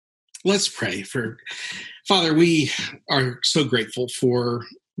Let's pray. Father, we are so grateful for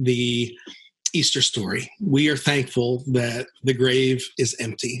the Easter story. We are thankful that the grave is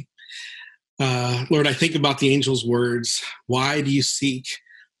empty. Lord, I think about the angel's words. Why do you seek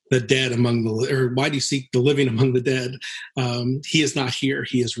the dead why do you seek the living among the dead? He is not here.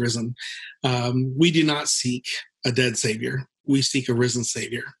 He is risen. We do not seek a dead Savior. We seek a risen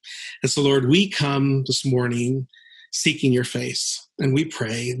Savior. And so, Lord, we come this morning seeking your face. And we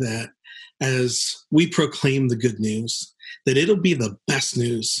pray that as we proclaim the good news, that it'll be the best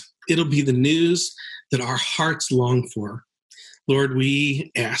news. It'll be the news that our hearts long for. Lord,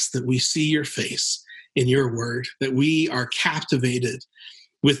 we ask that we see your face in your word, that we are captivated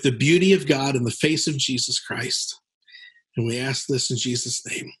with the beauty of God in the face of Jesus Christ. And we ask this in Jesus'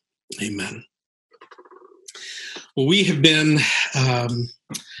 name. Amen. Well, we have been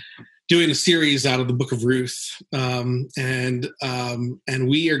doing a series out of the book of Ruth, and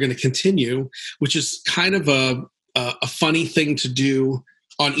we are going to continue, which is kind of a funny thing to do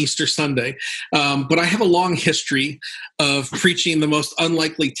on Easter Sunday. But I have a long history of preaching the most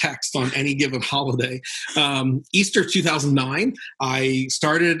unlikely text on any given holiday. Easter 2009, I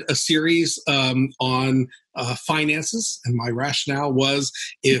started a series on finances, and my rationale was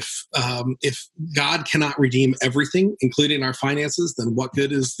if God cannot redeem everything, including our finances, then what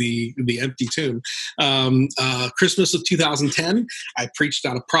good is the empty tomb? Christmas of 2010, I preached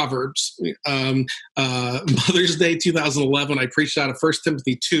out of Proverbs. Mother's Day 2011, I preached out of 1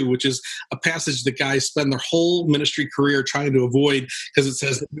 Timothy 2, which is a passage that guys spend their whole ministry career trying to avoid because it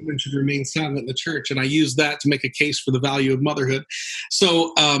says that women should remain silent in the church, and I use that to make a case for the value of motherhood.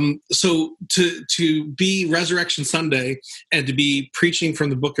 So to be Resurrection Sunday and to be preaching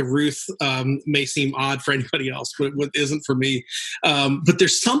from the book of Ruth may seem odd for anybody else, but it isn't for me. But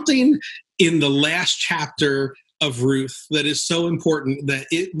there's something in the last chapter of Ruth that is so important that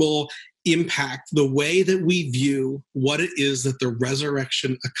it will impact the way that we view what it is that the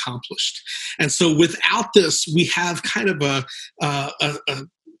resurrection accomplished. And so without this, we have kind of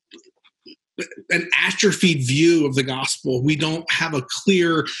an atrophied view of the gospel. We don't have a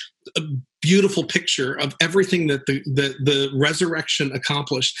clear, beautiful picture of everything that the resurrection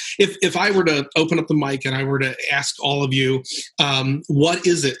accomplished. If I were to open up the mic and I were to ask all of you, what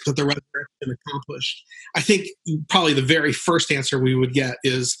is it that the resurrection accomplished? I think probably the very first answer we would get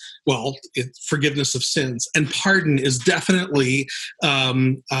is, well, it's forgiveness of sins. And pardon is definitely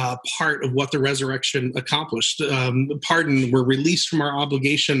part of what the resurrection accomplished. Pardon, we're released from our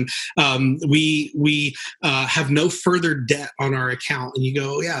obligation. We have no further debt on our account. And you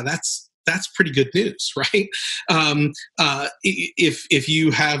go, yeah, that's pretty good news, right? If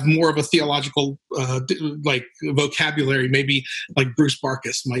you have more of a theological like vocabulary, maybe like Bruce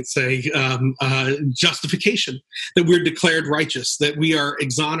Barkus might say, justification, that we're declared righteous, that we are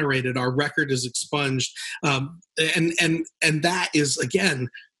exonerated, our record is expunged, and that is, again,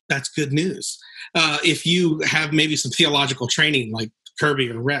 that's good news. If you have maybe some theological training, like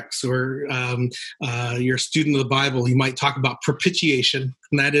Kirby or Rex, or you're a student of the Bible, you might talk about propitiation,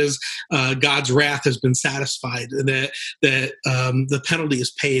 and that is God's wrath has been satisfied, that the penalty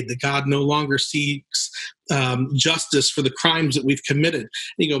is paid, that God no longer seeks justice for the crimes that we've committed. And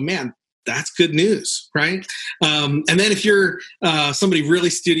you go, man, that's good news, right? And then if you're somebody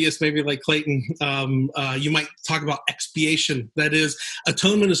really studious, maybe like Clayton, you might talk about expiation. That is,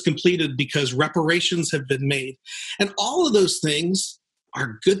 atonement is completed because reparations have been made. And all of those things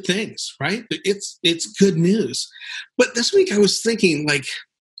are good things, right? It's good news. But this week I was thinking, like,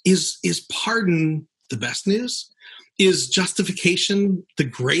 is pardon the best news? Is justification the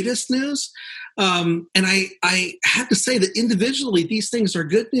greatest news? And I have to say that individually these things are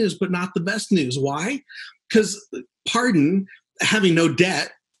good news, but not the best news. Why? Because pardon, having no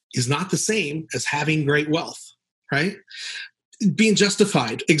debt, is not the same as having great wealth, right? Being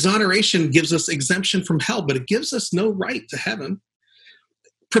justified, exoneration gives us exemption from hell, but it gives us no right to heaven.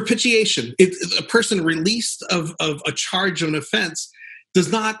 Propitiation, a person released of a charge of an offense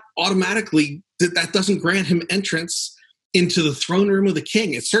does not automatically, that doesn't grant him entrance into the throne room of the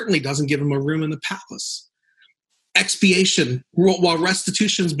king. It certainly doesn't give him a room in the palace. Expiation, while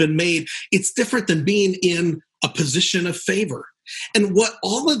restitution's been made, it's different than being in a position of favor. And what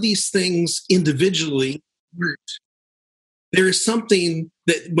all of these things individually hurt, there is something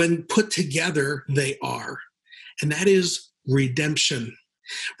that when put together, they are, and that is redemption.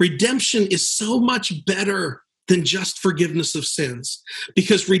 Redemption is so much better than just forgiveness of sins,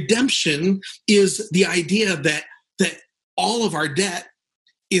 because redemption is the idea that all of our debt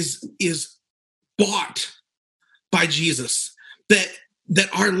is bought by Jesus, that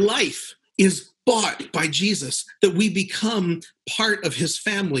our life is bought by Jesus, that we become part of his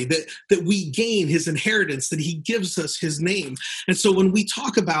family, that we gain his inheritance, that he gives us his name. And so when we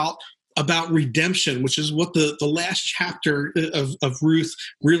talk about redemption, which is what the last chapter of Ruth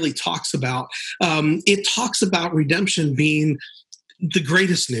really talks about, it talks about redemption being the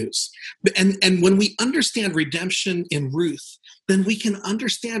greatest news. And when we understand redemption in Ruth, then we can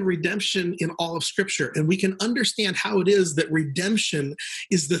understand redemption in all of Scripture. And we can understand how it is that redemption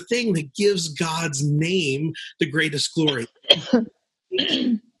is the thing that gives God's name the greatest glory.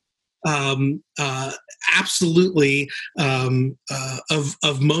 Absolutely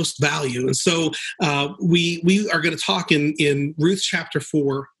of most value. And so we are going to talk in Ruth chapter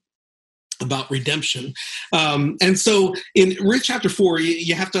 4 about redemption. And so in Ruth chapter 4,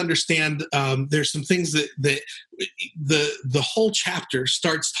 you have to understand there's some things that the whole chapter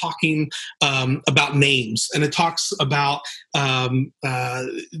starts talking about names, and it talks about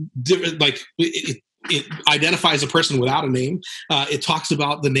it identifies a person without a name. It talks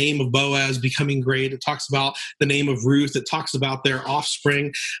about the name of Boaz becoming great. It talks about the name of Ruth. It talks about their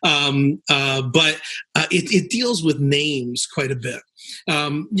offspring. But it deals with names quite a bit.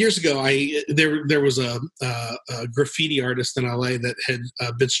 Years ago, there was a graffiti artist in LA that had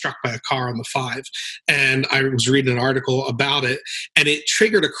been struck by a car on the 5, and I was reading an article about it, and it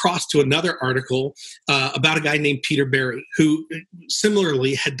triggered across to another article about a guy named Peter Berry, who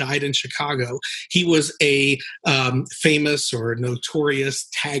similarly had died in Chicago. He was a famous or notorious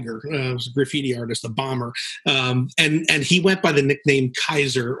tagger, was a graffiti artist, a bomber, and he went by the nickname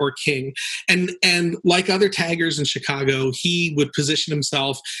Kaiser or King. And like other taggers in Chicago, he would position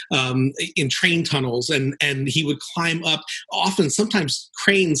himself in train tunnels, and he would climb up, often sometimes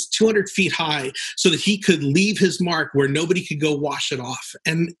cranes 200 feet high, so that he could leave his mark where nobody could go wash it off.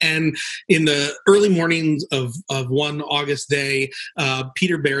 And in the early mornings of one August day,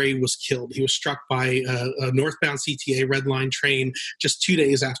 Peter Berry was killed. He was struck by a northbound CTA Red Line train just 2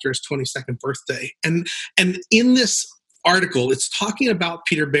 days after his 22nd birthday. And in this article, it's talking about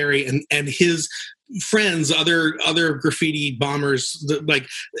Peter Berry and his friends, other graffiti bombers.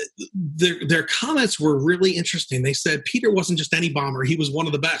 Their comments were really interesting. They said Peter wasn't just any bomber; he was one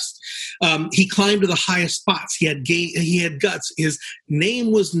of the best. He climbed to the highest spots. He had guts. His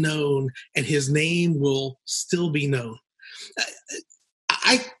name was known, and his name will still be known.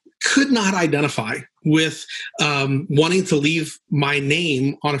 I could not identify with wanting to leave my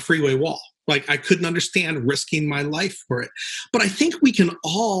name on a freeway wall. Like, I couldn't understand risking my life for it. But I think we can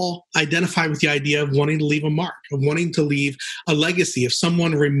all identify with the idea of wanting to leave a mark, of wanting to leave a legacy, of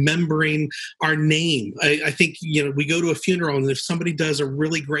someone remembering our name. I think, we go to a funeral, and if somebody does a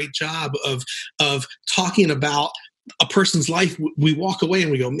really great job of talking about a person's life, we walk away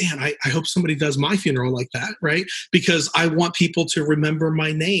and we go, man, I hope somebody does my funeral like that, right? Because I want people to remember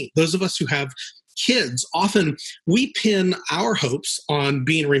my name. Those of us who have kids, often we pin our hopes on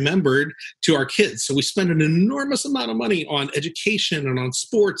being remembered to our kids. So we spend an enormous amount of money on education and on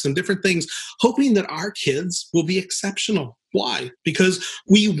sports and different things, hoping that our kids will be exceptional. Why? Because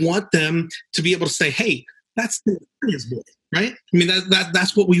we want them to be able to say, hey, that's the boy. Right? I mean,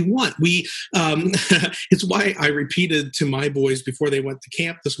 that's what we want. It's why I repeated to my boys before they went to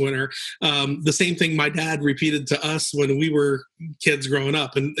camp this winter the same thing my dad repeated to us when we were kids growing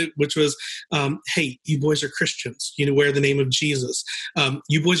up, which was, hey, you boys are Christians. You wear the name of Jesus.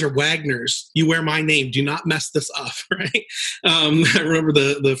 You boys are Wagners. You wear my name. Do not mess this up, right? I remember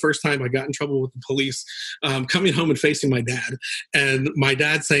the first time I got in trouble with the police, coming home and facing my dad, and my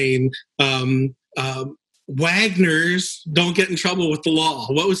dad saying, Wagners don't get in trouble with the law.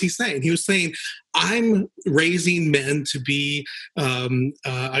 What was he saying? He was saying, I'm raising men to be,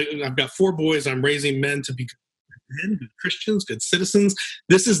 I've got 4 boys. I'm raising men to be men, good Christians, good citizens.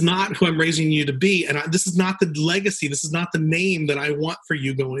 This is not who I'm raising you to be. And this is not the legacy. This is not the name that I want for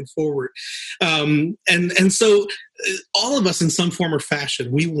you going forward. And so all of us in some form or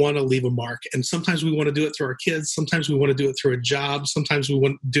fashion, we want to leave a mark. And sometimes we want to do it through our kids. Sometimes we want to do it through a job. Sometimes we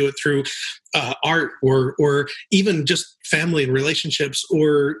want to do it through art or even just family and relationships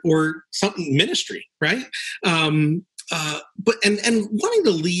or something, ministry, right? But wanting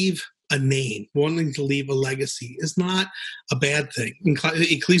to leave a name, wanting to leave a legacy is not a bad thing.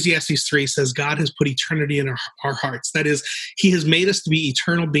 Ecclesiastes 3 says God has put eternity in our hearts. That is, he has made us to be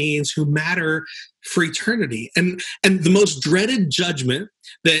eternal beings who matter for eternity. And the most dreaded judgment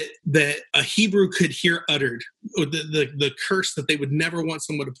that a Hebrew could hear uttered, or the curse that they would never want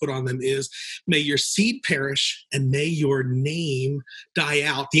someone to put on them, is, may your seed perish and may your name die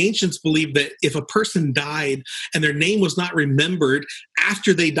out. The ancients believed that if a person died and their name was not remembered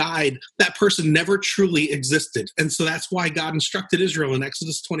after they died, that person never truly existed. And so that's why God instructed Israel in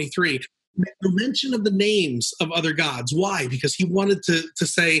Exodus 23, make no mention of the names of other gods. Why? Because he wanted to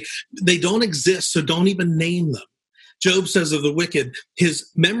say they don't exist, so don't even name them. Job says of the wicked, his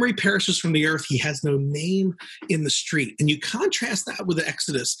memory perishes from the earth. He has no name in the street. And you contrast that with the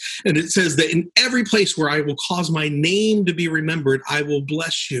Exodus. And it says that in every place where I will cause my name to be remembered, I will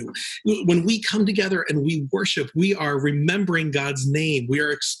bless you. When we come together and we worship, we are remembering God's name. We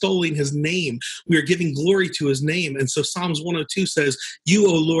are extolling his name. We are giving glory to his name. And so Psalms 102 says, you,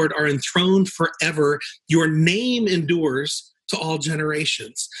 O Lord, are enthroned forever. Your name endures to all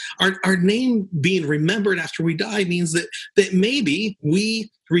generations. Our name being remembered after we die means that maybe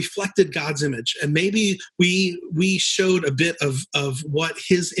we reflected God's image, and maybe we showed a bit of what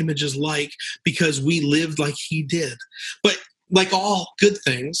his image is like because we lived like he did. But like all good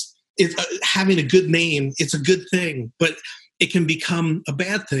things, having a good name, it's a good thing, but it can become a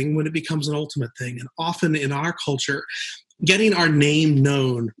bad thing when it becomes an ultimate thing. And often in our culture, getting our name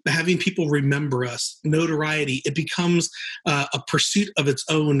known, having people remember us, notoriety, it becomes a pursuit of its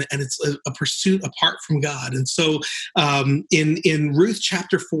own, and it's a pursuit apart from God. And so in Ruth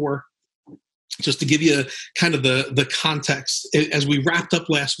chapter 4, just to give you kind of the context, as we wrapped up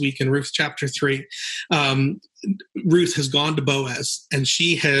last week in Ruth chapter 3, Ruth has gone to Boaz, and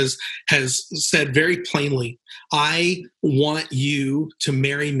she has said very plainly, I want you to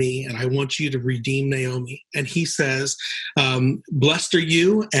marry me, and I want you to redeem Naomi. And he says, blessed are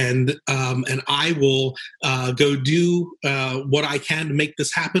you, and I will go do what I can to make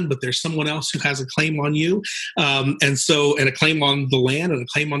this happen, but there's someone else who has a claim on you, and a claim on the land, and a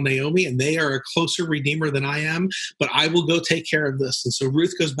claim on Naomi, and they are a closer redeemer than I am, but I will go take care of this. And so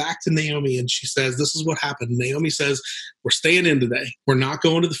Ruth goes back to Naomi, and she says, this is what happened. Naomi says, we're staying in today. We're not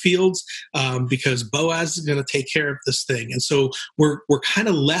going to the fields because Boaz is going to take care of this thing. And so we're kind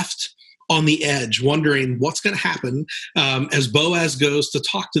of left on the edge, wondering what's going to happen as Boaz goes to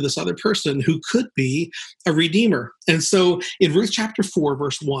talk to this other person who could be a redeemer. And so in Ruth chapter 4,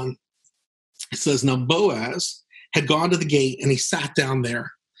 verse 1, it says, now Boaz had gone to the gate and he sat down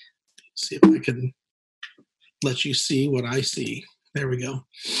there. Let's see if I can let you see what I see. There we go.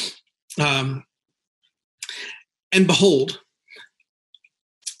 And behold,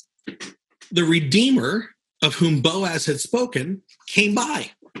 the Redeemer of whom Boaz had spoken came by.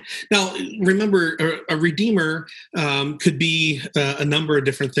 Now, remember, a redeemer could be a number of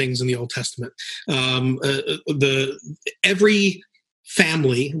different things in the Old Testament. Every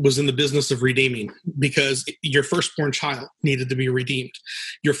family was in the business of redeeming because your firstborn child needed to be redeemed.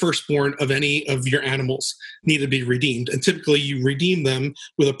 Your firstborn of any of your animals needed to be redeemed. And typically you redeem them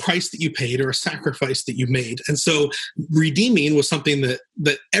with a price that you paid or a sacrifice that you made. And so redeeming was something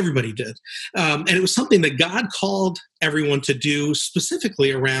that everybody did. And it was something that God called everyone to do,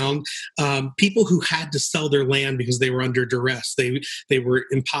 specifically around people who had to sell their land because they were under duress. They were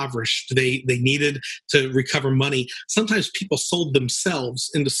impoverished. They needed to recover money. Sometimes people sold themselves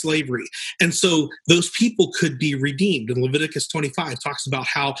into slavery. And so those people could be redeemed. And Leviticus 25 talks about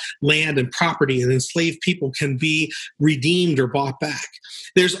how land and property and enslaved people can be redeemed or bought back.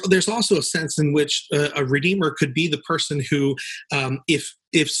 There's also a sense in which a redeemer could be the person who,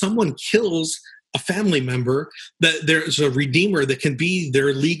 if someone kills a family member, that there's a redeemer that can be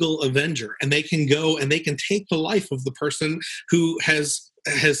their legal avenger, and they can go and they can take the life of the person who has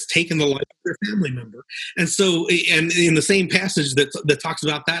taken the life of their family member. And so, and in the same passage that talks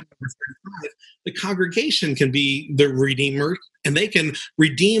about that, number 35, the congregation can be the redeemer, and they can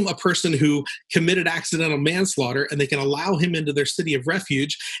redeem a person who committed accidental manslaughter, and they can allow him into their city of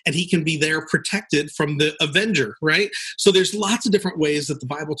refuge, and he can be there protected from the avenger, right? So there's lots of different ways that the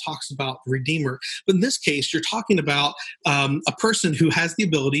Bible talks about redeemer. But in this case, you're talking about a person who has the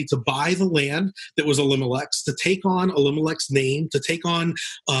ability to buy the land that was Elimelech's, to take on Elimelech's name, to take on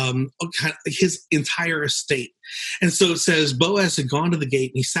his entire estate. And so it says, Boaz had gone to the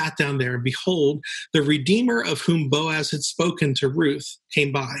gate, and he sat down there, and behold, the Redeemer of whom Boaz had spoken to Ruth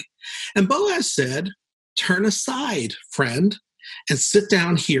came by. And Boaz said, turn aside, friend, and sit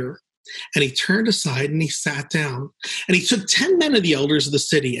down here. And he turned aside and he sat down. And he took 10 men of the elders of the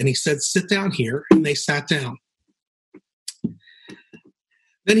city, and he said, sit down here. And they sat down.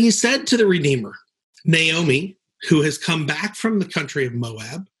 Then he said to the Redeemer, Naomi, who has come back from the country of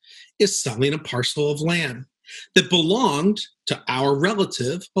Moab, is selling a parcel of land that belonged to our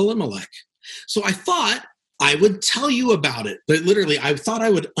relative Elimelech. So I thought I would tell you about it. But literally, I thought I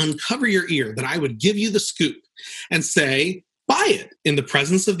would uncover your ear, that I would give you the scoop and say, buy it in the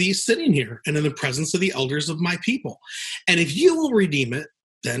presence of these sitting here and in the presence of the elders of my people. And if you will redeem it,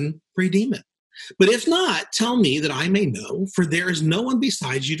 then redeem it. But if not, tell me that I may know, for there is no one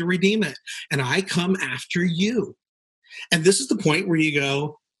besides you to redeem it, and I come after you. And this is the point where you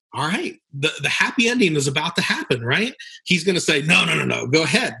go, all right, the happy ending is about to happen, right? He's going to say, no, no, no, no, go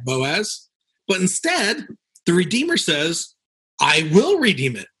ahead, Boaz. But instead, the Redeemer says, I will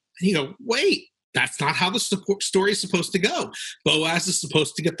redeem it. And you go, wait, that's not how the story is supposed to go. Boaz is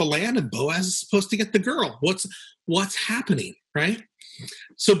supposed to get the land, and Boaz is supposed to get the girl. What's happening, right?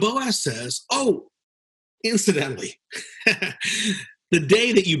 So Boaz says, oh, incidentally, the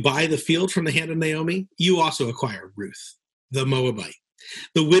day that you buy the field from the hand of Naomi, you also acquire Ruth, the Moabite,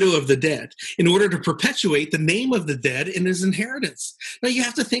 the widow of the dead, in order to perpetuate the name of the dead in his inheritance. Now you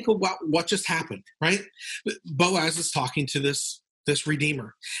have to think about what just happened, right? Boaz is talking to this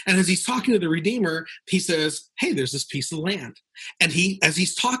Redeemer. And as he's talking to the Redeemer, he says, hey, there's this piece of land. And as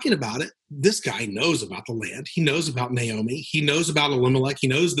he's talking about it, this guy knows about the land. He knows about Naomi. He knows about Elimelech. He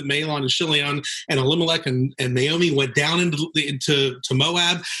knows that Mahlon and Chilion and Elimelech and Naomi went down into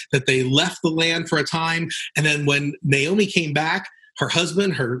Moab, that they left the land for a time. And then when Naomi came back, her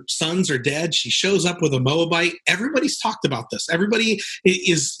husband, her sons are dead. She shows up with a Moabite. Everybody's talked about this. Everybody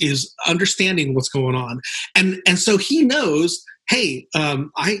is understanding what's going on. And so he knows, hey,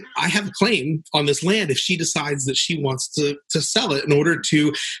 I have a claim on this land if she decides that she wants to sell it in order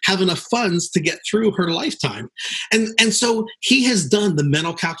to have enough funds to get through her lifetime. And so he has done the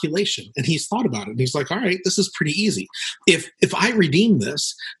mental calculation, and he's thought about it. And he's like, all right, this is pretty easy. If I redeem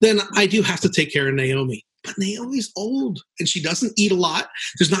this, then I do have to take care of Naomi. But Naomi's old, and she doesn't eat a lot.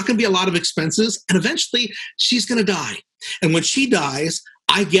 There's not going to be a lot of expenses, and eventually she's going to die. And when she dies,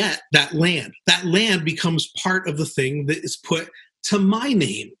 I get that land. That land becomes part of the thing that is put to my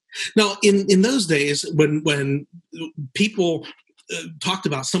name. Now, in those days, when people talked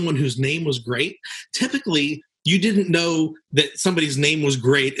about someone whose name was great, typically you didn't know that somebody's name was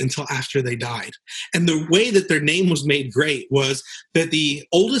great until after they died. And the way that their name was made great was that the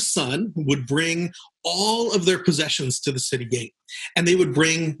oldest son would bring all of their possessions to the city gate. And they would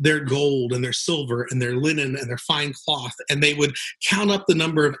bring their gold and their silver and their linen and their fine cloth. And they would count up the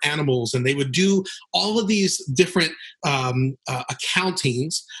number of animals. And they would do all of these different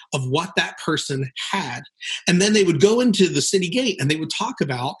accountings of what that person had. And then they would go into the city gate and they would talk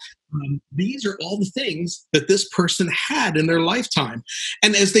about these are all the things that this person had in their lifetime.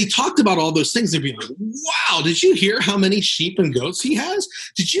 And as they talked about all those things, they'd be like, wow, did you hear how many sheep and goats he has?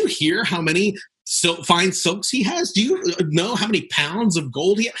 Did you hear how many fine silks he has? Do you know how many pounds of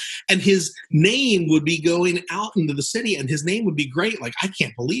gold he has? And his name would be going out into the city, and his name would be great. Like, I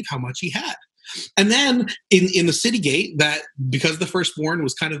can't believe how much he had. And then in the city gate, that because the firstborn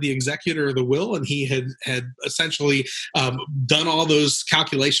was kind of the executor of the will, and he had essentially done all those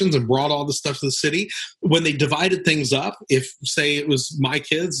calculations and brought all the stuff to the city, when they divided things up, if say it was my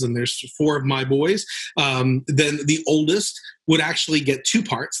kids and there's 4 of my boys, then the oldest would actually get 2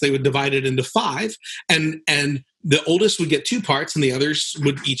 parts. They would divide it into 5, and the oldest would get 2 parts, and the others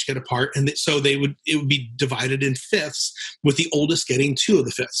would each get a part. And so it would be divided in fifths, with the oldest getting 2 of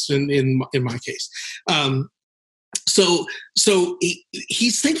the fifths. In my case, so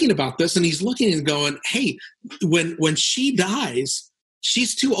he's thinking about this, and he's looking and going, hey, when she dies,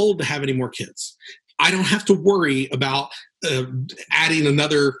 she's too old to have any more kids. I don't have to worry about adding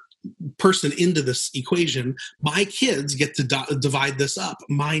another person into this equation. My kids get to divide this up.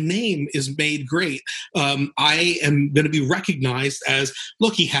 My name is made great. I am going to be recognized as,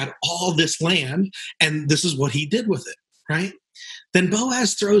 look, he had all this land, and this is what he did with it, right? Then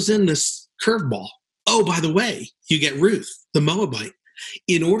Boaz throws in this curveball. Oh, by the way, you get Ruth, the Moabite,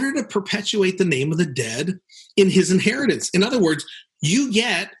 in order to perpetuate the name of the dead in his inheritance. In other words, you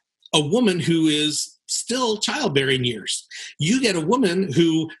get a woman who is still childbearing years. You get a woman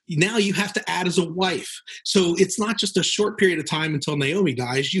who now you have to add as a wife. So it's not just a short period of time until Naomi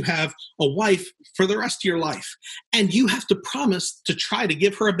dies. You have a wife for the rest of your life. And you have to promise to try to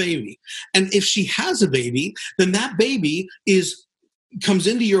give her a baby. And if she has a baby, then that baby comes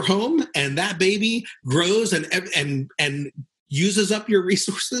into your home, and that baby grows and uses up your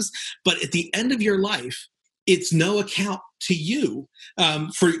resources. But at the end of your life, it's no account to you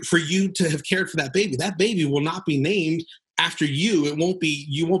for you to have cared for that baby. That baby will not be named after you. It won't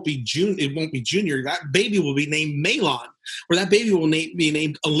be Junior. That baby will be named Mahlon, or that baby will be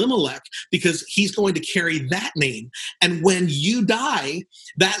named Elimelech, because he's going to carry that name. And when you die,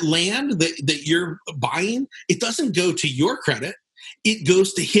 that land that you're buying, it doesn't go to your credit. It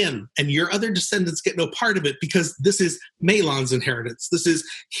goes to him, and your other descendants get no part of it, because this is Mahlon's inheritance. This is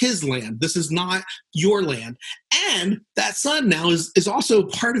his land. This is not your land. And that son now is also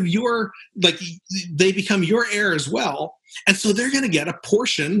part of your, like, they become your heir as well. And so they're going to get a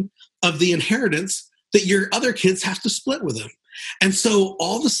portion of the inheritance that your other kids have to split with them. And so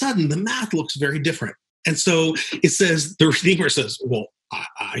all of a sudden the math looks very different. And so it says, the Redeemer says, well,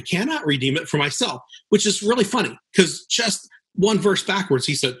 I cannot redeem it for myself, which is really funny because just one verse backwards,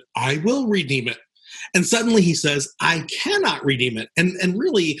 he said, I will redeem it. And suddenly he says, I cannot redeem it. And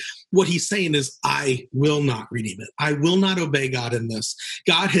really what he's saying is, I will not redeem it. I will not obey God in this.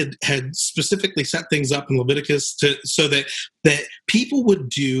 God had specifically set things up in Leviticus so that people would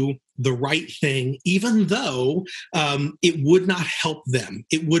do the right thing, even though it would not help them.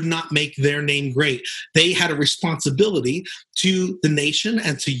 It would not make their name great. They had a responsibility to the nation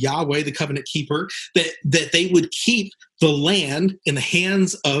and to Yahweh, the covenant keeper, that they would keep the land in the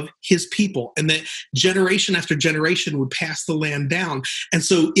hands of his people, and that generation after generation would pass the land down. And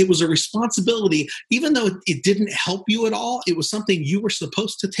so it was a responsibility, even though it didn't help you at all, it was something you were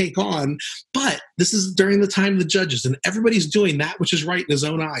supposed to take on. But this is during the time of the judges, and everybody's doing that which is right in his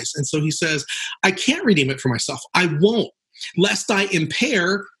own eyes. And so he says, I can't redeem it for myself. I won't, lest I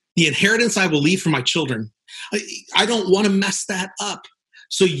impair the inheritance I will leave for my children. I don't want to mess that up.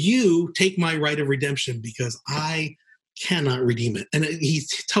 So you take my right of redemption, because I cannot redeem it. And he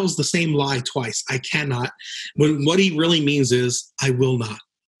tells the same lie twice. I cannot. When what he really means is, I will not.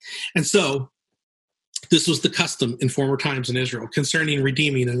 And so this was the custom in former times in Israel concerning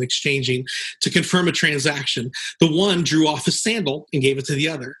redeeming and exchanging. To confirm a transaction, the one drew off his sandal and gave it to the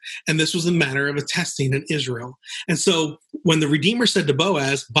other. And this was the manner of attesting in Israel. And so when the Redeemer said to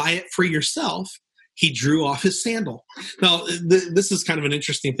Boaz, buy it for yourself, he drew off his sandal. Now, this is kind of an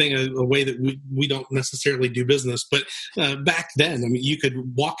interesting thing, a way that we don't necessarily do business. But back then, I mean, you could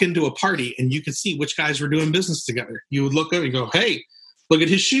walk into a party and you could see which guys were doing business together. You would look over and go, hey, look at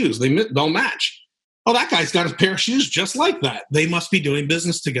his shoes. They don't match. Oh, that guy's got a pair of shoes just like that. They must be doing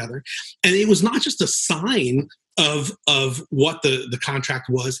business together. And it was not just a sign of what the contract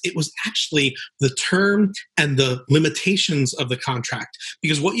was. It was actually the term and the limitations of the contract.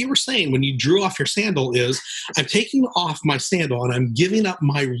 Because what you were saying when you drew off your sandal is, I'm taking off my sandal and I'm giving up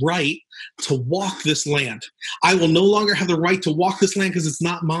my right to walk this land. I will no longer have the right to walk this land because it's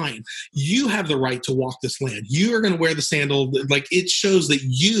not mine. You have the right to walk this land. You are going to wear the sandal. Like, it shows that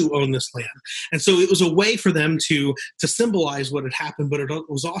you own this land. And so it was a way for them to symbolize what had happened, but it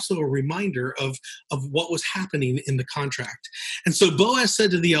was also a reminder of what was happening in the contract. And so Boaz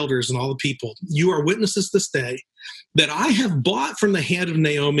said to the elders and all the people, you are witnesses this day that I have bought from the hand of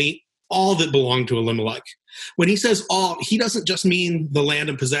Naomi all that belonged to Elimelech. When he says all, he doesn't just mean the land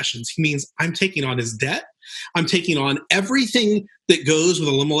and possessions. He means I'm taking on his debt. I'm taking on everything that goes with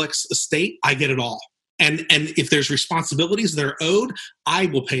Elimelech's estate. I get it all. And if there's responsibilities that are owed, I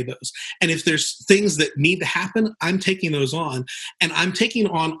will pay those. And if there's things that need to happen, I'm taking those on. And I'm taking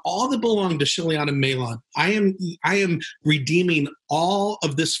on all that belong to Chilion and Mahlon. I am redeeming all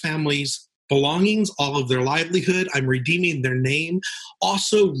of this family's belongings, all of their livelihood. I'm redeeming their name.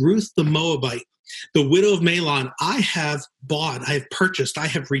 Also, Ruth the Moabite, the widow of Mahlon, I have bought, I have purchased, I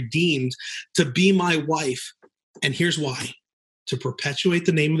have redeemed to be my wife. And here's why. To perpetuate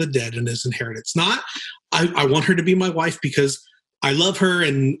the name of the dead and his inheritance. Not, I want her to be my wife because I love her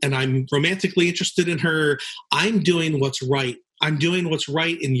and I'm romantically interested in her. I'm doing what's right. I'm doing what's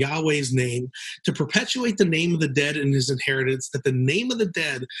right in Yahweh's name to perpetuate the name of the dead and his inheritance, that the name of the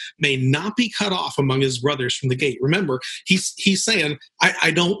dead may not be cut off among his brothers from the gate. Remember, he's saying,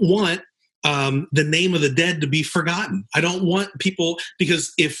 I don't want the name of the dead to be forgotten. I don't want people,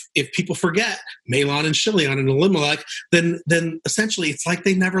 because if people forget Mahlon and Chilion and Elimelech, then essentially it's like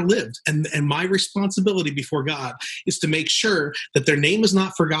they never lived. And my responsibility before God is to make sure that their name is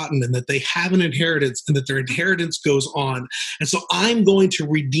not forgotten and that they have an inheritance and that their inheritance goes on. And so I'm going to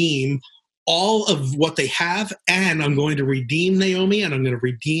redeem all of what they have, and I'm going to redeem Naomi, and I'm going to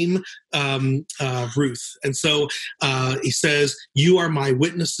redeem Ruth. And so he says, you are my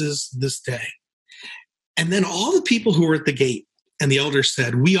witnesses this day. And then all the people who were at the gate and the elders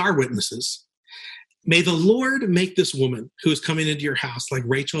said, we are witnesses. May the Lord make this woman who is coming into your house like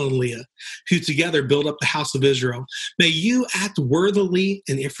Rachel and Leah, who together build up the house of Israel. May you act worthily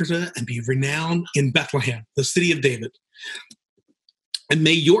in Ephrathah and be renowned in Bethlehem, the city of David. And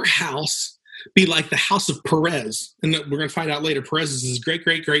may your house be like the house of Perez. And we're going to find out later, Perez is his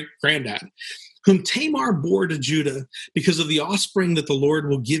great-great-great-granddad, whom Tamar bore to Judah because of the offspring that the Lord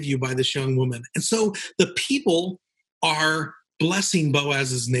will give you by this young woman. And so the people are blessing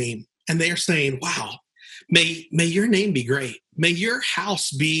Boaz's name. And they are saying, wow, may your name be great. May your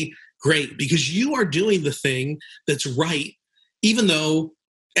house be great because you are doing the thing that's right, even though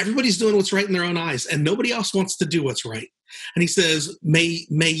everybody's doing what's right in their own eyes and nobody else wants to do what's right. And he says, may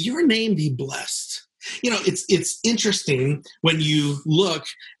your name be blessed. It's interesting when you look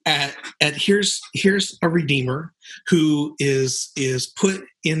at here's a redeemer who is put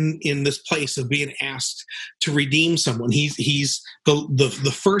in this place of being asked to redeem someone. He's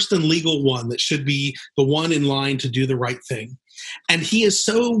the first and legal one that should be the one in line to do the right thing. And he is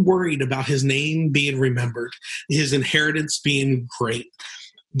so worried about his name being remembered, his inheritance being great,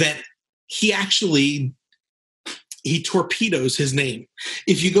 that he torpedoes his name.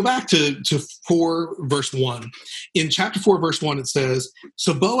 If you go back to 4 verse 1, in chapter 4 verse 1, it says,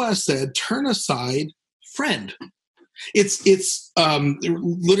 "So Boaz said, 'Turn aside, friend.'" It's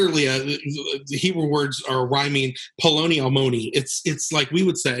literally the Hebrew words are rhyming poloni almoni. It's like we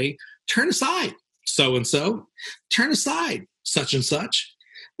would say, "Turn aside, so and so. Turn aside, such and such."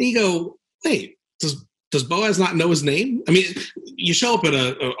 And you go, wait, does Boaz not know his name? I mean, you show up at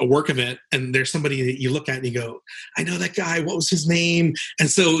a work event and there's somebody that you look at and you go, "I know that guy. What was his name?" And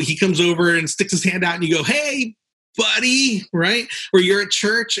so he comes over and sticks his hand out and you go, "Hey, buddy," right? Or you're at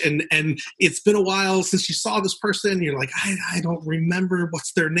church and it's been a while since you saw this person. You're like, I don't remember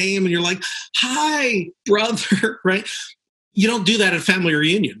what's their name. And you're like, "Hi, brother," right? You don't do that at a family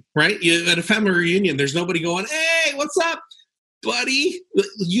reunion, right? At a family reunion, there's nobody going, "Hey, what's up, buddy?"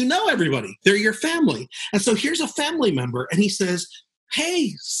 You know everybody. They're your family. And so here's a family member, and he says,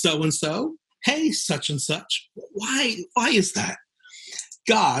 "Hey, so-and-so. Hey, such and such." Why is that?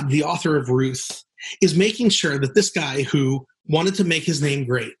 God, the author of Ruth, is making sure that this guy who wanted to make his name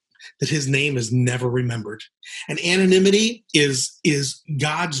great, that his name is never remembered. And anonymity is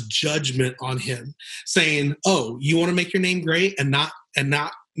God's judgment on him, saying, "Oh, you want to make your name great and not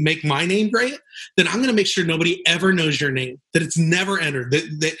make my name great? Then I'm going to make sure nobody ever knows your name, that it's never entered,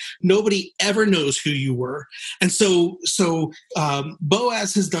 that nobody ever knows who you were." And so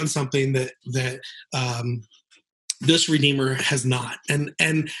Boaz has done something that this Redeemer has not.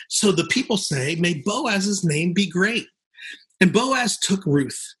 And so the people say, "May Boaz's name be great." And Boaz took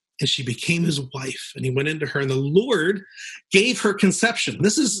Ruth, and she became his wife, and he went into her, and the Lord gave her conception.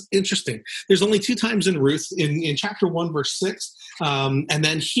 This is interesting. There's only 2 times in Ruth, in chapter 1, verse 6, and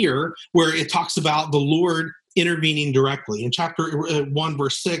then here, where it talks about the Lord intervening directly. In chapter 1,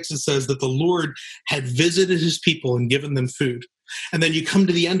 verse 6, it says that the Lord had visited his people and given them food. And then you come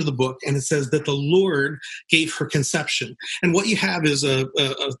to the end of the book, and it says that the Lord gave her conception. And what you have is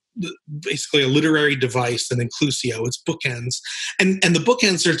basically a literary device, an inclusio. It's bookends. And the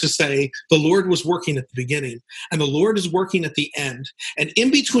bookends are to say the Lord was working at the beginning, and the Lord is working at the end. And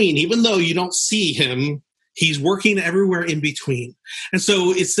in between, even though you don't see him, he's working everywhere in between. And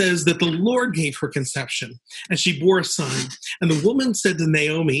so it says that the Lord gave her conception, and she bore a son. And the woman said to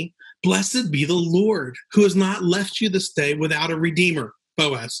Naomi, "Blessed be the Lord, who has not left you this day without a redeemer,"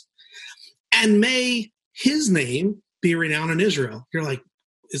 Boaz, "and may his name be renowned in Israel." You're like,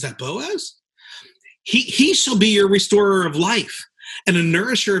 is that Boaz? He shall be your restorer of life and a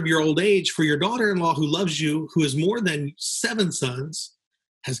nourisher of your old age, for your daughter-in-law who loves you, who is more than 7 sons,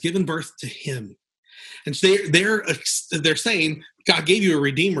 has given birth to him. And so they're saying God gave you a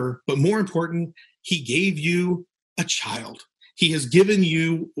redeemer, but more important, he gave you a child. He has given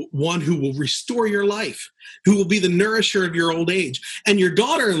you one who will restore your life, who will be the nourisher of your old age. And your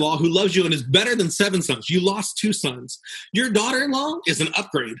daughter-in-law who loves you and is better than 7 sons. You lost 2 sons. Your daughter-in-law is an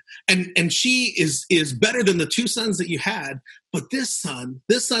upgrade. And she is better than the 2 sons that you had. But this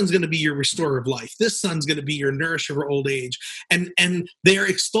son's going to be your restorer of life. This son's going to be your nourisher of old age. And they're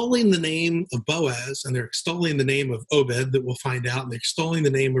extolling the name of Boaz, and they're extolling the name of Obed that we'll find out, and they're extolling the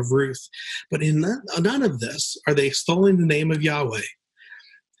name of Ruth. But in none of this are they extolling the name of Yahweh.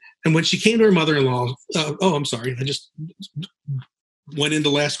 And when she came to her mother-in-law, I'm sorry, I just went into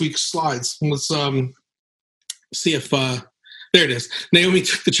last week's slides. Let's see if there it is. Naomi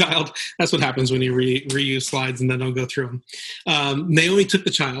took the child. That's what happens when you reuse slides and then don't go through them. Naomi took the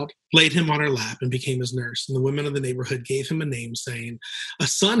child, laid him on her lap, and became his nurse. And the women of the neighborhood gave him a name, saying, "A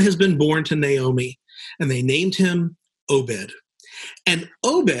son has been born to Naomi." And they named him Obed. And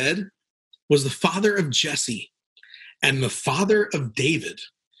Obed was the father of Jesse and the father of David.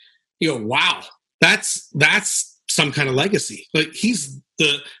 You go, wow, that's some kind of legacy. Like, he's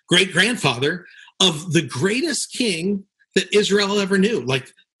the great-grandfather of the greatest king that Israel ever knew.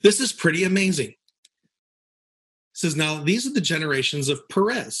 Like, this is pretty amazing. It says, now these are the generations of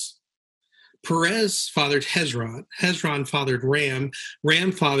Perez. Perez fathered Hezron. Hezron fathered Ram.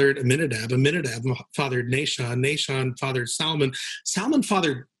 Ram fathered Aminadab. Aminadab fathered Nahshon. Nahshon fathered Salmon. Salmon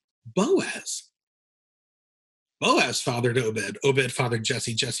fathered Boaz. Boaz fathered Obed. Obed fathered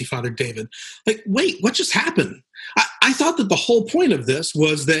Jesse. Jesse fathered David. Like, wait, what just happened? I thought that the whole point of this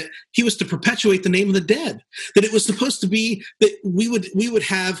was that he was to perpetuate the name of the dead. That it was supposed to be that we would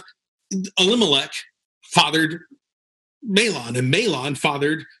have Elimelech fathered Mahlon, and Mahlon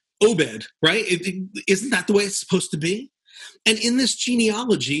fathered Obed, right? Isn't that the way it's supposed to be? And in this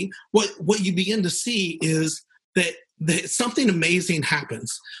genealogy, what you begin to see is that something amazing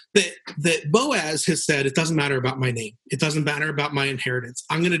happens. That Boaz has said, it doesn't matter about my name. It doesn't matter about my inheritance.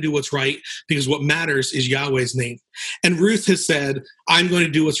 I'm going to do what's right because what matters is Yahweh's name. And Ruth has said, I'm going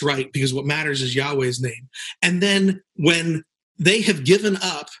to do what's right because what matters is Yahweh's name. And then when they have given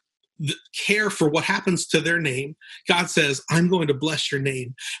up the care for what happens to their name, God says, I'm going to bless your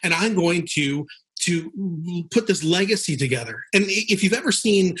name, and I'm going to put this legacy together. And if you've ever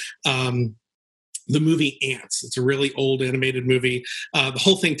seen the movie Ants, it's a really old animated movie. The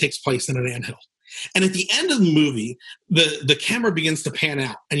whole thing takes place in an anthill. And at the end of the movie, the camera begins to pan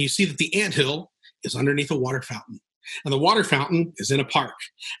out, and you see that the anthill is underneath a water fountain. And the water fountain is in a park.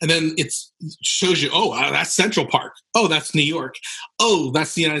 And then it shows you, oh, that's Central Park. Oh, that's New York. Oh,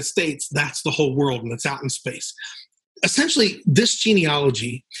 that's the United States. That's the whole world, and it's out in space. Essentially, this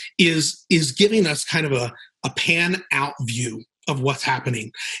genealogy is giving us kind of a pan-out view of what's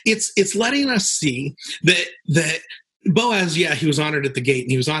happening. It's letting us see that Boaz, yeah, he was honored at the gate,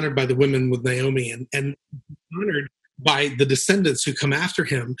 and he was honored by the women with Naomi, and honored by the descendants who come after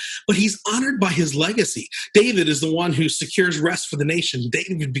him, but he's honored by his legacy. David is the one who secures rest for the nation.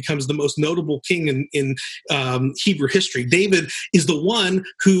 David becomes the most notable king in Hebrew history. David is the one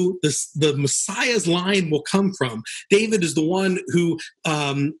who the Messiah's line will come from. David is the one who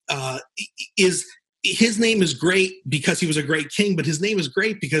his name is great because he was a great king, but his name is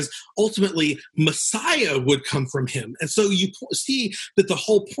great because ultimately Messiah would come from him. And so you see that the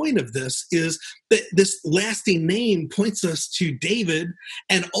whole point of this is that this lasting name points us to David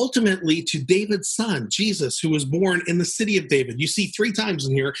and ultimately to David's son, Jesus, who was born in the city of David. You see 3 times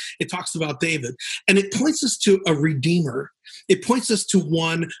in here, it talks about David. And it points us to a redeemer. It points us to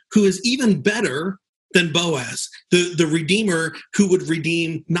one who is even better than Boaz, the redeemer who would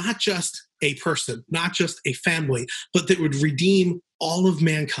redeem not just a person, not just a family, but that would redeem all of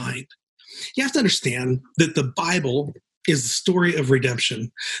mankind. You have to understand that the Bible is the story of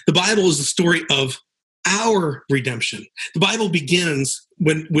redemption. The Bible is the story of our redemption. The Bible begins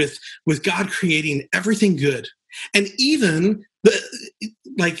with God creating everything good, and even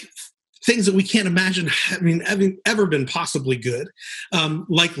things that we can't imagine having ever been possibly good,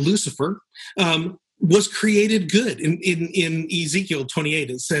 like Lucifer. Was created good. In Ezekiel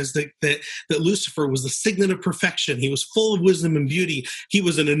 28, it says that Lucifer was the signet of perfection. He was full of wisdom and beauty. He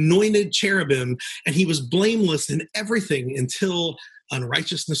was an anointed cherubim, and he was blameless in everything until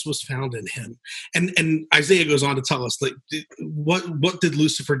unrighteousness was found in him. And Isaiah goes on to tell us, like, what did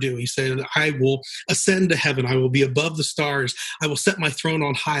Lucifer do? He said, I will ascend to heaven. I will be above the stars. I will set my throne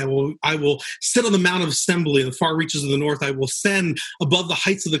on high. I will sit on the Mount of Assembly in the far reaches of the north. I will ascend above the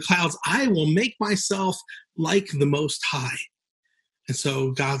heights of the clouds. I will make myself like the Most High. And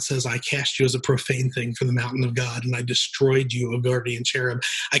so God says, I cast you as a profane thing from the mountain of God, and I destroyed you, O guardian cherub.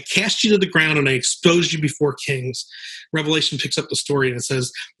 I cast you to the ground, and I exposed you before kings. Revelation picks up the story, and it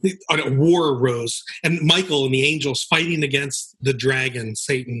says, a war arose, and Michael and the angels fighting against the dragon,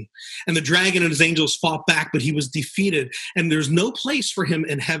 Satan. And the dragon and his angels fought back, but he was defeated. And there's no place for him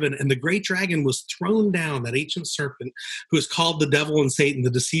in heaven. And the great dragon was thrown down, that ancient serpent, who is called the devil and Satan,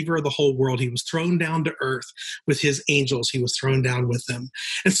 the deceiver of the whole world. He was thrown down to earth with his angels. He was thrown down with them.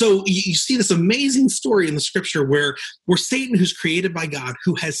 And so you see this amazing story in the scripture where Satan, who's created by God,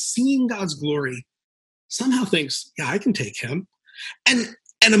 who has seen God's glory, somehow thinks, yeah, I can take him. And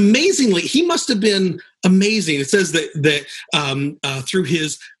amazingly, he must have been amazing. It says that through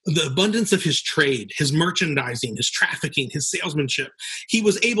the abundance of his trade, his merchandising, his trafficking, his salesmanship, he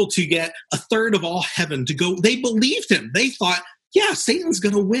was able to get a third of all heaven to go. They believed him. They thought, yeah, Satan's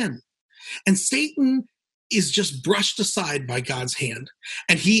going to win. And Satan is just brushed aside by God's hand,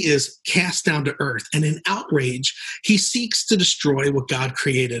 and he is cast down to earth. And in outrage, he seeks to destroy what God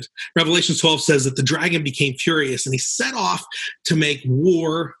created. Revelation 12 says that the dragon became furious, and he set off to make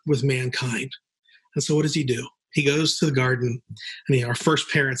war with mankind. And so what does he do? He goes to the garden, and our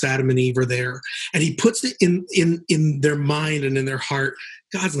first parents, Adam and Eve, are there, and he puts it in their mind and in their heart,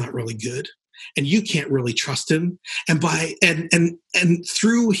 God's not really good, and you can't really trust him. And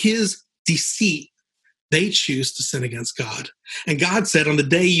through his deceit, they choose to sin against God. And God said, on the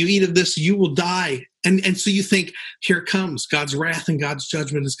day you eat of this, you will die. And so you think, here it comes. God's wrath and God's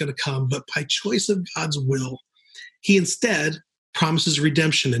judgment is going to come. But by choice of God's will, he instead promises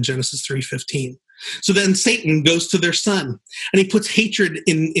redemption in Genesis 3:15. So then Satan goes to their son, and he puts hatred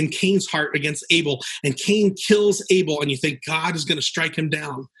in Cain's heart against Abel. And Cain kills Abel, and you think God is going to strike him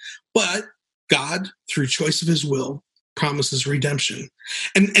down. But God, through choice of his will, promises redemption.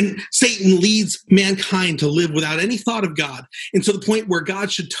 And Satan leads mankind to live without any thought of God, and to the point where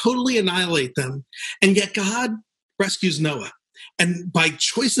God should totally annihilate them. And yet God rescues Noah. And by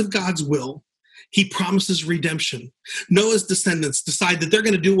choice of God's will, he promises redemption. Noah's descendants decide that they're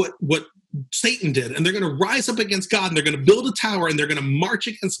going to do what Satan did, and they're going to rise up against God, and they're going to build a tower, and they're going to march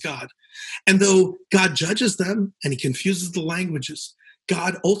against God. And though God judges them and he confuses the languages,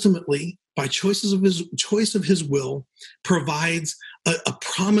 God ultimately, by choice of his will, provides a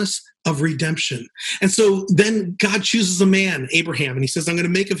promise of redemption. And so then God chooses a man, Abraham, and he says, I'm going to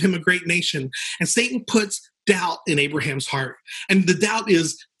make of him a great nation. And Satan puts doubt in Abraham's heart. And the doubt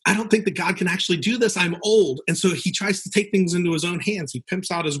is, I don't think that God can actually do this. I'm old. And so he tries to take things into his own hands. He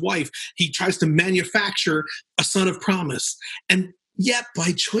pimps out his wife. He tries to manufacture a son of promise. And yet,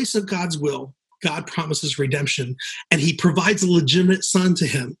 by choice of God's will, God promises redemption, and he provides a legitimate son to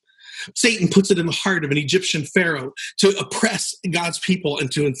him. Satan puts it in the heart of an Egyptian pharaoh to oppress God's people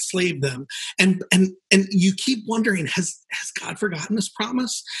and to enslave them. And you keep wondering, has God forgotten this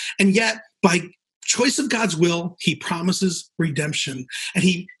promise? And yet, by choice of God's will, he promises redemption, and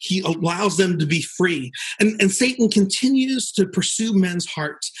he allows them to be free. And Satan continues to pursue men's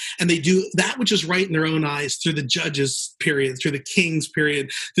hearts, and they do that which is right in their own eyes through the judges period, through the kings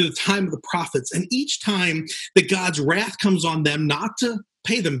period, through the time of the prophets. And each time that God's wrath comes on them, not to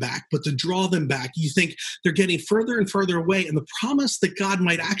pay them back, but to draw them back, you think they're getting further and further away. And the promise that God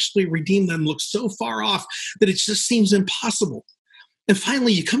might actually redeem them looks so far off that it just seems impossible. And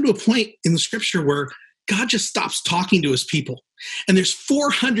finally, you come to a point in the scripture where God just stops talking to his people. And there's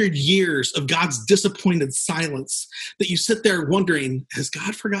 400 years of God's disappointed silence that you sit there wondering, has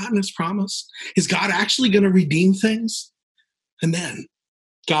God forgotten his promise? Is God actually going to redeem things? And then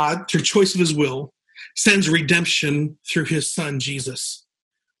God, through choice of his will, sends redemption through his son, Jesus.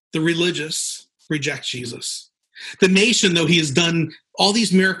 The religious reject Jesus. The nation, though he has done all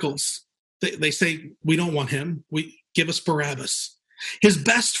these miracles, they say, we don't want him. Give us Barabbas. His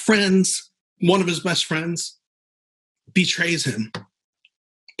best friends, one of his best friends, betrays him.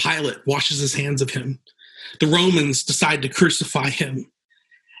 Pilate washes his hands of him. The Romans decide to crucify him.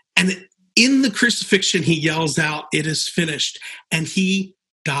 And in the crucifixion, he yells out, "It is finished," and he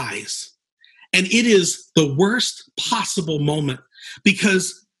dies. And it is the worst possible moment,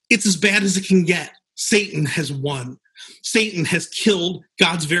 because it's as bad as it can get. Satan has won. Satan has killed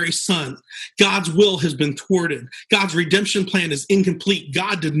God's very son. God's will has been thwarted. God's redemption plan is incomplete.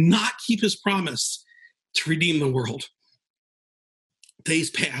 God did not keep his promise to redeem the world. Days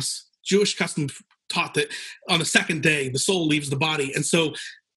pass. Jewish custom taught that on the second day, the soul leaves the body. And so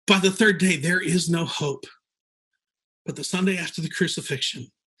by the third day, there is no hope. But the Sunday after the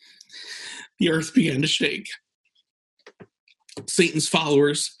crucifixion, the earth began to shake. Satan's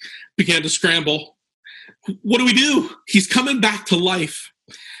followers began to scramble. What do we do? He's coming back to life.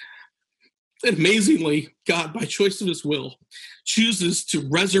 And amazingly, God, by choice of his will, chooses to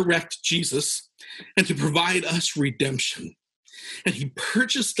resurrect Jesus and to provide us redemption. And he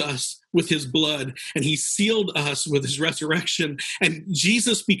purchased us with his blood, and he sealed us with his resurrection. And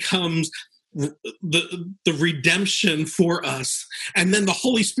Jesus becomes the redemption for us. And then the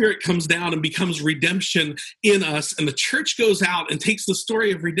Holy Spirit comes down and becomes redemption in us. And the church goes out and takes the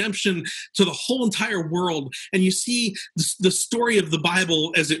story of redemption to the whole entire world. And you see the story of the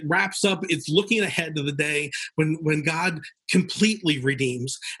Bible as it wraps up. It's looking ahead to the day when God completely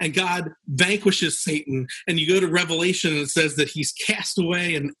redeems and God vanquishes Satan. And you go to Revelation and it says that he's cast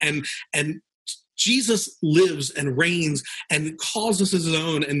away, and Jesus lives and reigns and calls us his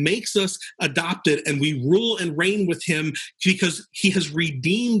own and makes us adopted, and we rule and reign with him because he has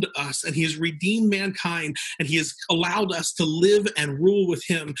redeemed us and he has redeemed mankind, and he has allowed us to live and rule with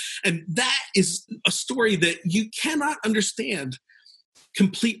him. And that is a story that you cannot understand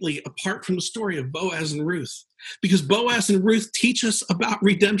completely apart from the story of Boaz and Ruth, because Boaz and Ruth teach us about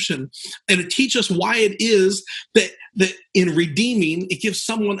redemption, and it teach us why it is that in redeeming, it gives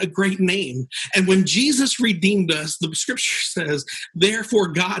someone a great name. And when Jesus redeemed us, the scripture says, therefore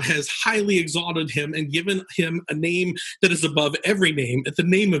God has highly exalted him and given him a name that is above every name. At the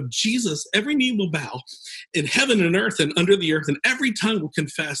name of Jesus, every knee will bow in heaven and earth and under the earth, and every tongue will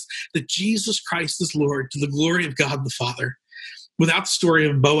confess that Jesus Christ is Lord, to the glory of God the Father. Without the story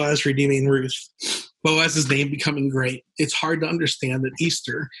of Boaz redeeming Ruth, Boaz's name becoming great, it's hard to understand that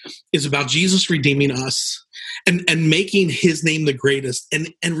Easter is about Jesus redeeming us and making his name the greatest.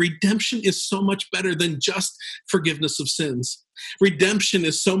 And redemption is so much better than just forgiveness of sins. Redemption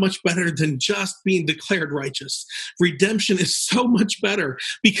is so much better than just being declared righteous. Redemption is so much better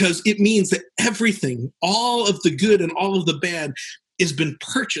because it means that everything, all of the good and all of the bad, has been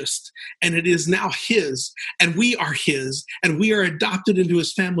purchased, and it is now his, and we are his, and we are adopted into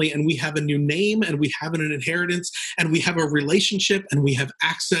his family, and we have a new name, and we have an inheritance, and we have a relationship, and we have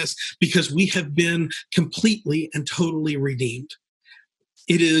access because we have been completely and totally redeemed.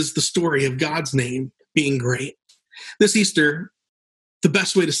 It is the story of God's name being great. This Easter, the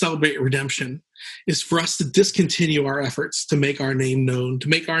best way to celebrate redemption is for us to discontinue our efforts to make our name known, to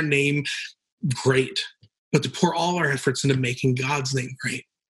make our name great, but to pour all our efforts into making God's name great.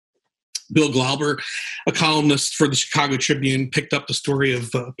 Bill Glauber, a columnist for the Chicago Tribune, picked up the story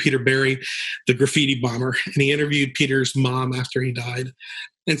of Peter Berry, the graffiti bomber, and he interviewed Peter's mom after he died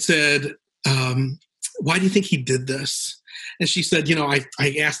and said, why do you think he did this? And she said,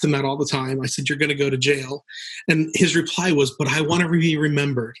 I asked him that all the time. I said, you're going to go to jail. And his reply was, but I want to be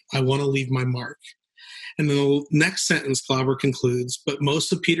remembered. I want to leave my mark. And then the next sentence, Glauber concludes, but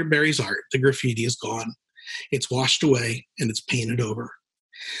most of Peter Berry's art, the graffiti, is gone. It's washed away and it's painted over.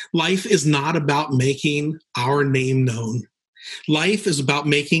 Life is not about making our name known. Life is about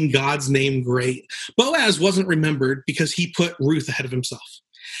making God's name great. Boaz wasn't remembered because he put Ruth ahead of himself.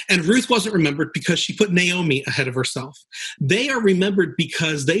 And Ruth wasn't remembered because she put Naomi ahead of herself. They are remembered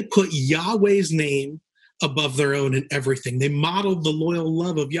because they put Yahweh's name above their own in everything. They modeled the loyal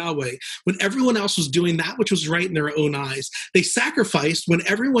love of Yahweh when everyone else was doing that which was right in their own eyes. They sacrificed when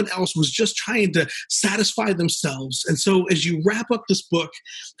everyone else was just trying to satisfy themselves. And so as you wrap up this book,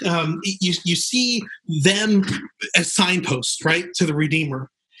 you see them as signposts, right, to the Redeemer.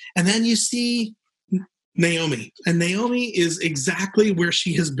 And then you see Naomi. And Naomi is exactly where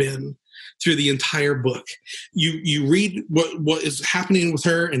she has been through the entire book. You read what is happening with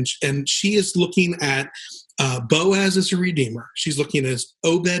her, and she is looking at Boaz as a redeemer. She's looking at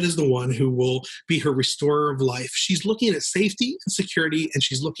Obed as the one who will be her restorer of life. She's looking at safety and security, and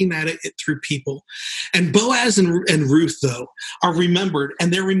she's looking at it through people. And Boaz and Ruth, though, are remembered,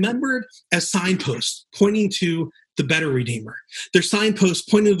 and they're remembered as signposts pointing to the better Redeemer. They're signposts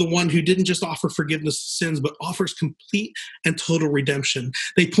pointing to the one who didn't just offer forgiveness of sins, but offers complete and total redemption.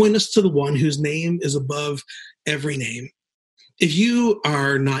 They point us to the one whose name is above every name. If you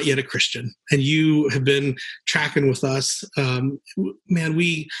are not yet a Christian and you have been tracking with us, man,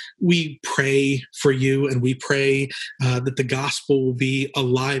 we pray for you, and we pray that the gospel will be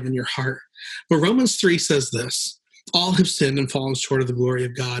alive in your heart. But Romans 3 says this: all have sinned and fallen short of the glory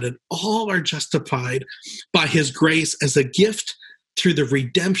of God, and all are justified by his grace as a gift through the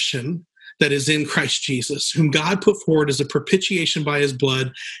redemption that is in Christ Jesus, whom God put forward as a propitiation by his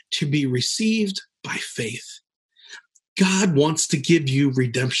blood to be received by faith. God wants to give you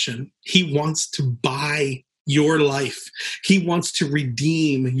redemption. He wants to buy your life. He wants to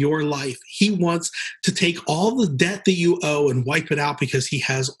redeem your life. He wants to take all the debt that you owe and wipe it out because he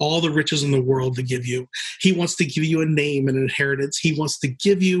has all the riches in the world to give you. He wants to give you a name and an inheritance. He wants to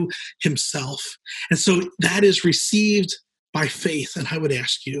give you himself. And so that is received by faith. And I would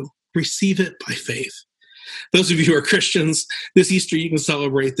ask you, receive it by faith. Those of you who are Christians, this Easter you can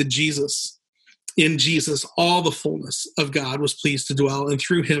celebrate that in Jesus, all the fullness of God was pleased to dwell, and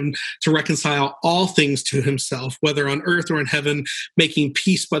through him to reconcile all things to himself, whether on earth or in heaven, making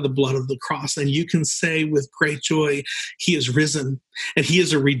peace by the blood of the cross. And you can say with great joy, he is risen, and he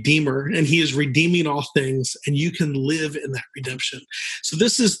is a redeemer, and he is redeeming all things, and you can live in that redemption. So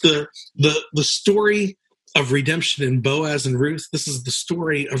this is the story of redemption in Boaz and Ruth. This is the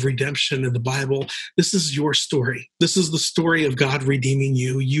story of redemption in the Bible. This is your story. This is the story of God redeeming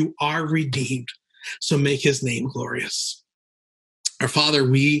you. You are redeemed. So make his name glorious. Our Father,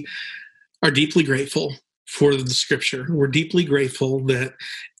 we are deeply grateful for the scripture. We're deeply grateful that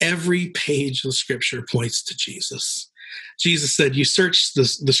every page of scripture points to Jesus. Jesus said, you search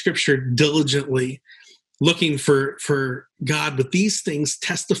the scripture diligently, looking for God, but these things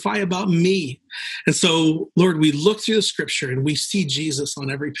testify about me. And so, Lord, we look through the scripture and we see Jesus on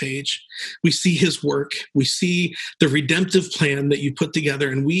every page. We see his work. We see the redemptive plan that you put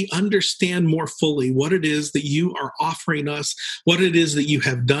together, and we understand more fully what it is that you are offering us, what it is that you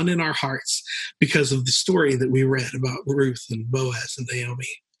have done in our hearts because of the story that we read about Ruth and Boaz and Naomi.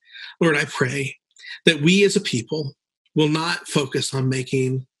 Lord, I pray that we as a people will not focus on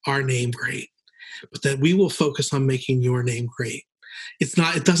making our name great, but that we will focus on making your name great. It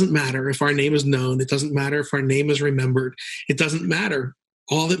doesn't matter if our name is known. It doesn't matter if our name is remembered. It doesn't matter.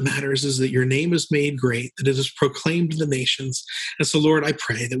 All that matters is that your name is made great, that it is proclaimed to the nations. And so, Lord, I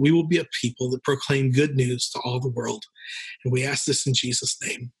pray that we will be a people that proclaim good news to all the world. And we ask this in Jesus'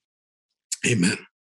 name. Amen.